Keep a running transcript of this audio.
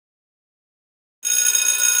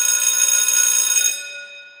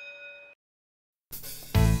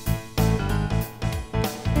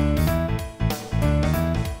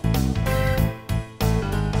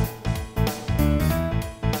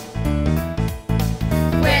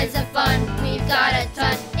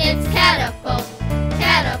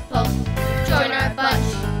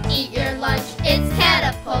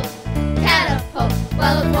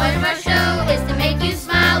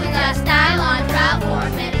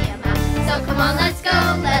on, let's go,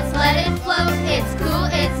 let's let it float. It's cool,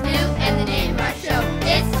 it's new, and the name of our show.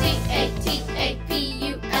 It's C-A-T-A-P-U-L-T.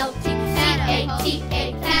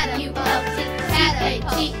 C-A-T-A-P-U-L-T.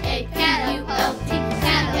 C-A-T-A-P-U-L-T.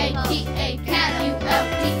 C-A-T-A-P-U-L-T.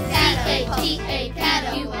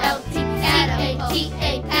 C-A-T-A-P-U-L-T.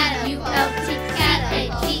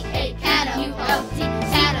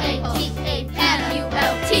 C-A-T-A-P-U-L-T.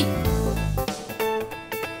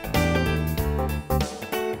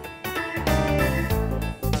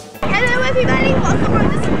 Hello everybody, welcome on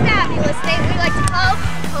this fabulous day we like to call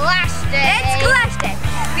Clash Day. It's Clash Day.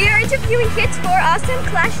 We are interviewing kids for awesome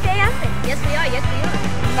Clash Day outfits. Yes we are, yes we are.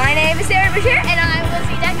 My name is Sarah Bashir and I'm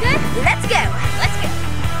Lizzie Duncan. Let's go, let's go.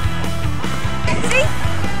 See?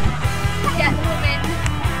 Gentlemen.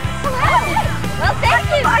 Hello. Well, thank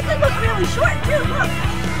you. I can look really short too, look.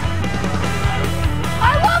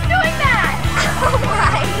 I love doing that. Oh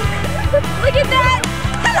my. Look at that.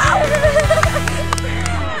 Hello.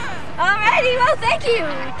 Alrighty, well, thank you,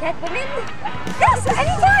 Catwoman. Yes,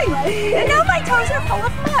 anytime. And now my toes are full of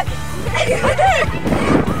mud.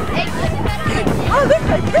 Oh, look,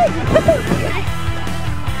 my big.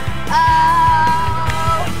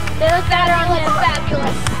 Oh, they look better on him.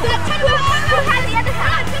 Fabulous. Who had the other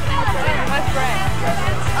hat? My friend.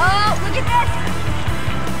 Oh, look at this.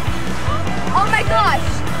 Oh my gosh.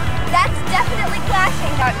 That's definitely clashing.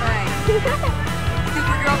 Not mine.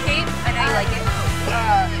 Supergirl cape. I know you like it.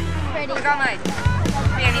 Look on mine.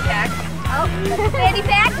 Fanny pack. Oh, fanny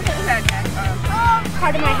pack? Fanny pack.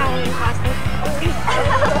 Part of my Halloween costume.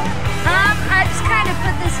 I just kind of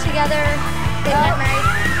put this together. They went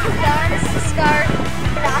nice. This is a scarf.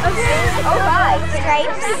 Oh my,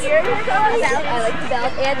 stripes. I like the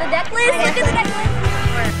belt and the necklace. Look at the necklace.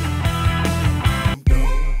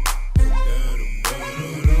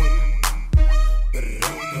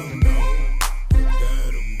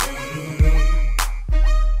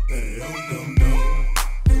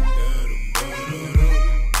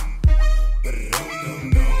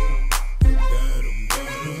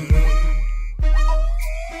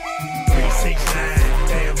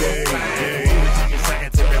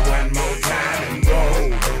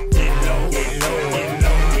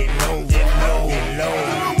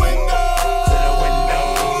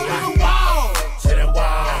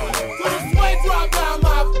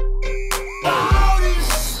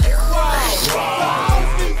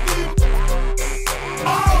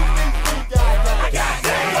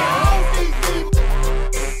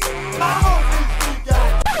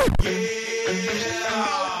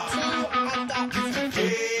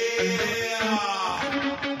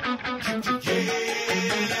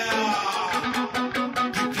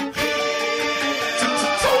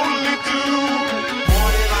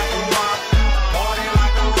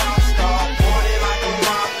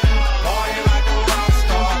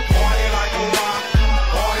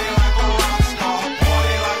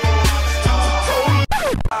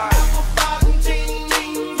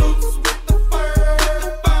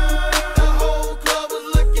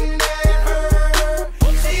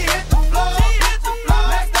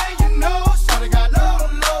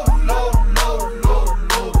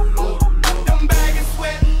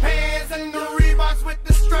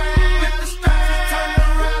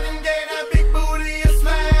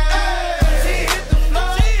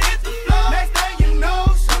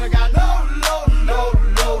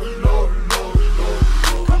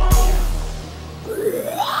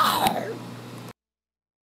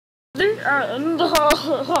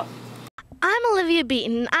 I'm Olivia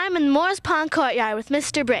Beaton. I'm in Morse Pond Courtyard with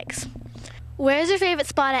Mr. Briggs. Where's your favorite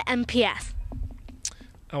spot at MPS?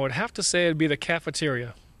 I would have to say it'd be the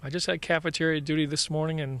cafeteria. I just had cafeteria duty this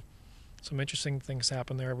morning and some interesting things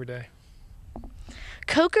happen there every day.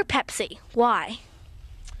 Coke or Pepsi? Why?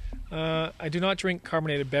 I do not drink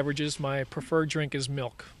carbonated beverages. My preferred drink is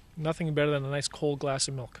milk. Nothing better than a nice cold glass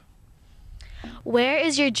of milk. Where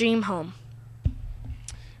is your dream home?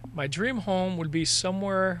 My dream home would be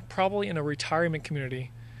somewhere probably in a retirement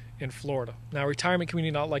community in Florida. Now, retirement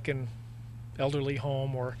community not like an elderly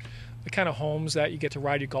home or the kind of homes that you get to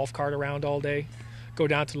ride your golf cart around all day, go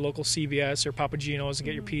down to the local CVS or Papagino's and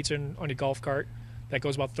get your pizza on your golf cart that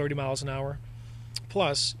goes about 30 miles an hour.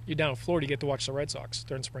 Plus, you're down in Florida, you get to watch the Red Sox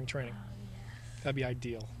during spring training. That'd be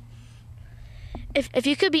ideal. If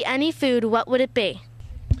you could be any food, what would it be?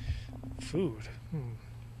 Food?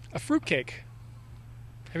 A fruitcake.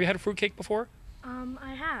 Have you had a fruitcake before?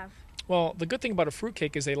 I have. Well, the good thing about a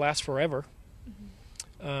fruitcake is they last forever.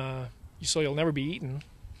 So you'll never be eaten.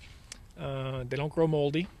 They don't grow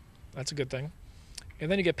moldy. That's a good thing. And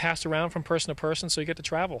then you get passed around from person to person, so you get to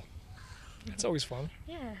travel. That's always fun.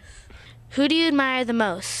 Yes. Who do you admire the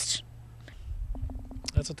most?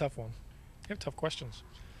 That's a tough one. have tough questions.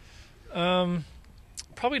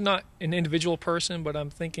 Probably not an individual person, but I'm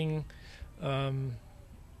thinking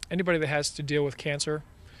anybody that has to deal with cancer,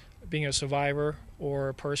 being a survivor or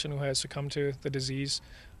a person who has succumbed to the disease,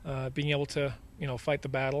 being able to, fight the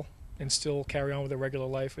battle and still carry on with their regular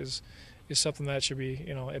life is something that should be,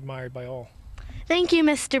 admired by all. Thank you,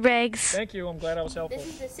 Mr. Briggs. Thank you. I'm glad I was helpful. This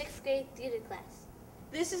is the 6th grade theater class.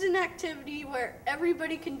 This is an activity where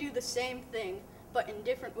everybody can do the same thing, but in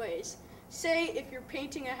different ways. Say if you're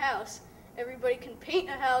painting a house, everybody can paint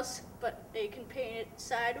a house, but they can paint it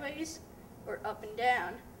sideways or up and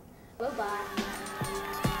down. Bye-bye.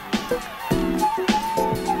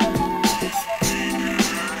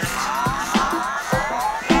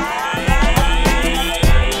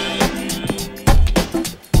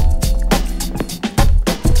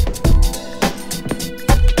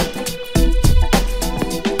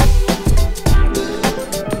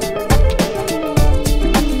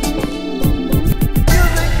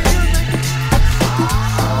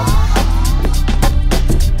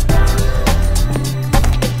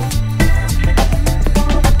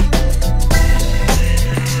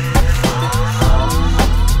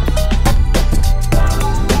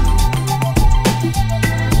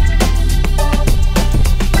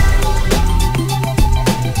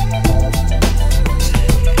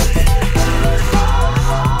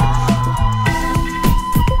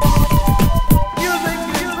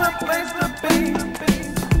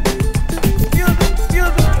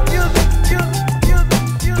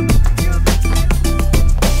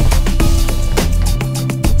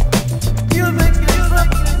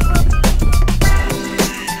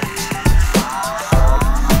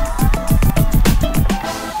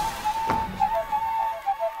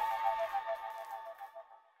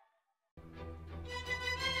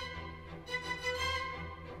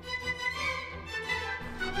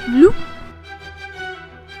 Bloop.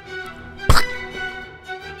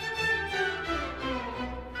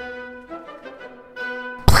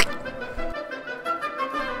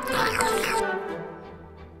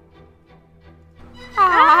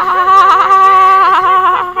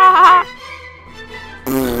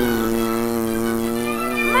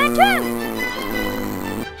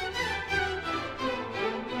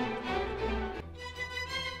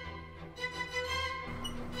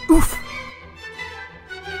 Oof.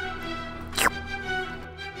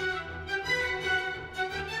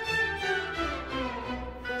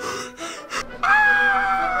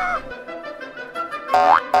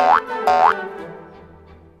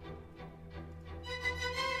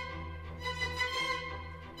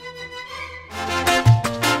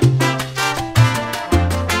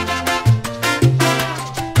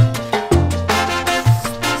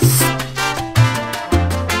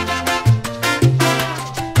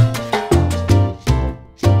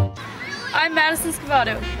 I'm Madison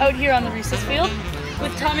Scavato, out here on the recess field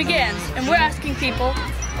with Tommy Gans, and we're asking people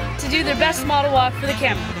to do their best model walk for the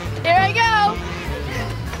camera. Here I go!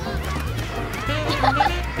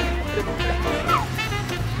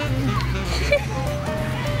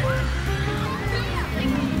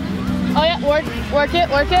 Oh yeah, work it.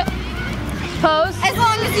 Pose. As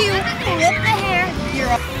long as you flip the hair, you're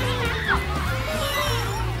up.